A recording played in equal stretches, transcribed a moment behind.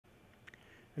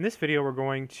In this video, we're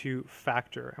going to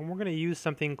factor, and we're going to use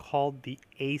something called the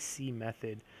AC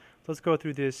method. So let's go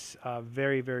through this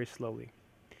very slowly.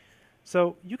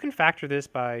 So you can factor this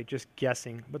by just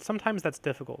guessing, but sometimes that's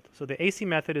difficult. So the AC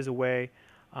method is a way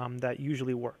that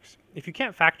usually works. If you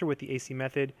can't factor with the AC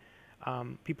method,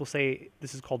 people say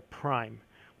this is called prime,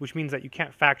 which means that you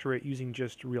can't factor it using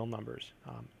just real numbers.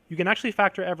 You can actually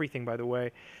factor everything, by the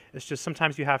way. It's just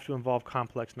sometimes you have to involve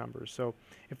complex numbers. So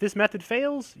if this method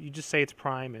fails, you just say it's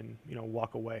prime and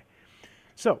walk away.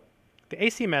 So the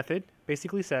AC method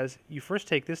basically says you first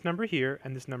take this number here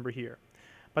and this number here.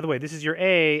 By the way, this is your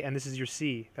A and this is your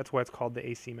C. That's why it's called the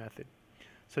AC method.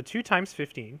 So 2 times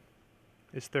 15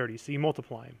 is 30, so you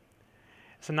multiply them.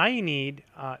 So now you need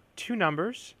two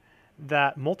numbers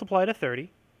that multiply to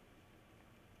 30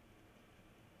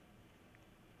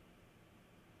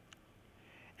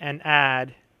 and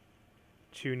add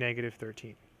to negative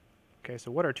 13. Okay,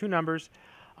 so what are two numbers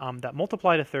that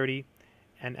multiply to 30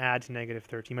 and add to negative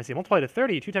 13? You might say, multiply to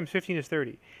 30, 2 times 15 is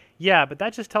 30. Yeah, but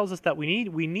that just tells us that we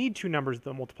need two numbers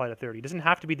that multiply to 30. It doesn't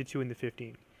have to be the 2 and the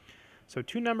 15. So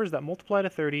two numbers that multiply to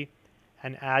 30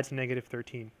 and add to negative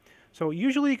 13. So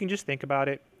usually you can just think about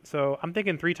it. So I'm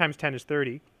thinking 3 times 10 is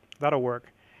 30. That'll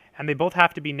work. And they both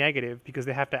have to be negative because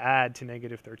they have to add to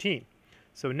negative 13.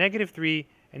 So negative 3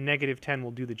 and negative 10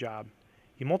 will do the job.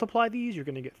 You multiply these, you're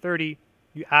going to get 30.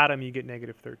 You add them, you get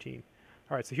negative 13.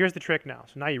 All right, so here's the trick now.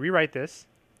 So now you rewrite this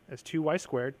as 2y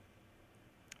squared.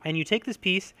 And you take this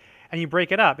piece and you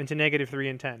break it up into negative 3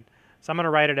 and 10. So I'm going to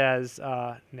write it as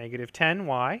negative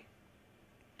 10y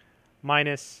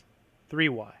minus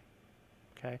 3y.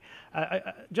 Okay.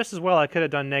 Just as well, I could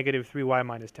have done negative 3y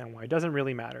minus 10y. It doesn't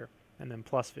really matter. And then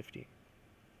plus 15.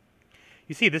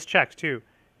 You see, this checks too.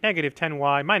 Negative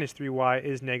 10y minus 3y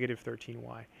is negative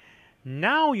 13y.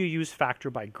 Now you use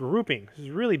factor by grouping. This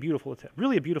is really beautiful,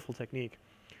 really a beautiful technique.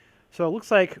 So it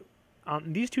looks like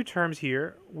on these two terms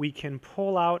here, we can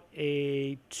pull out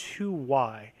a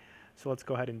 2y. So let's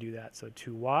go ahead and do that. So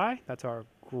 2y, that's our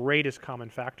greatest common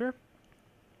factor.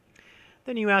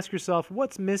 Then you ask yourself,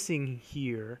 what's missing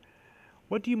here?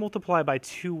 What do you multiply by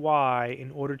 2y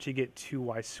in order to get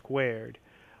 2y squared?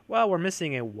 Well, we're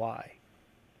missing a y.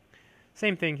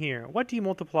 Same thing here. What do you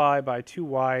multiply by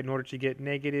 2y in order to get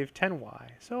negative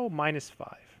 10y? So minus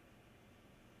 5.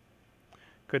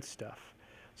 Good stuff.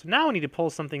 So now we need to pull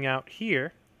something out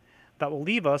here that will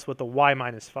leave us with a y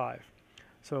minus 5.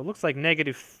 So it looks like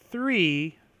negative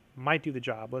 3 might do the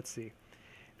job. Let's see.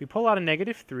 If we pull out a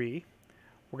negative 3,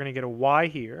 we're going to get a y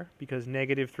here because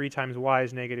negative 3 times y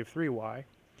is negative 3y.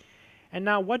 And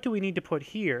now what do we need to put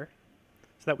here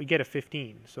so that we get a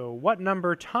 15? So what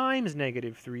number times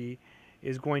negative 3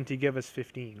 is going to give us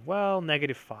 15? Well,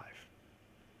 negative 5.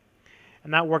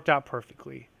 And that worked out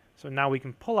perfectly. So now we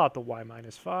can pull out the y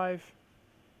minus 5.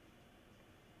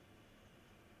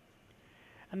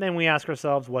 And then we ask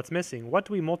ourselves, what's missing? What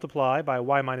do we multiply by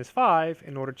y minus 5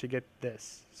 in order to get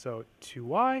this? So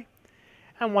 2y.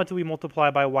 And what do we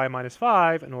multiply by y minus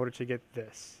 5 in order to get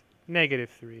this? Negative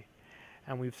 3.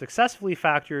 And we've successfully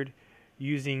factored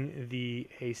using the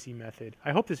AC method.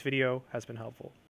 I hope this video has been helpful.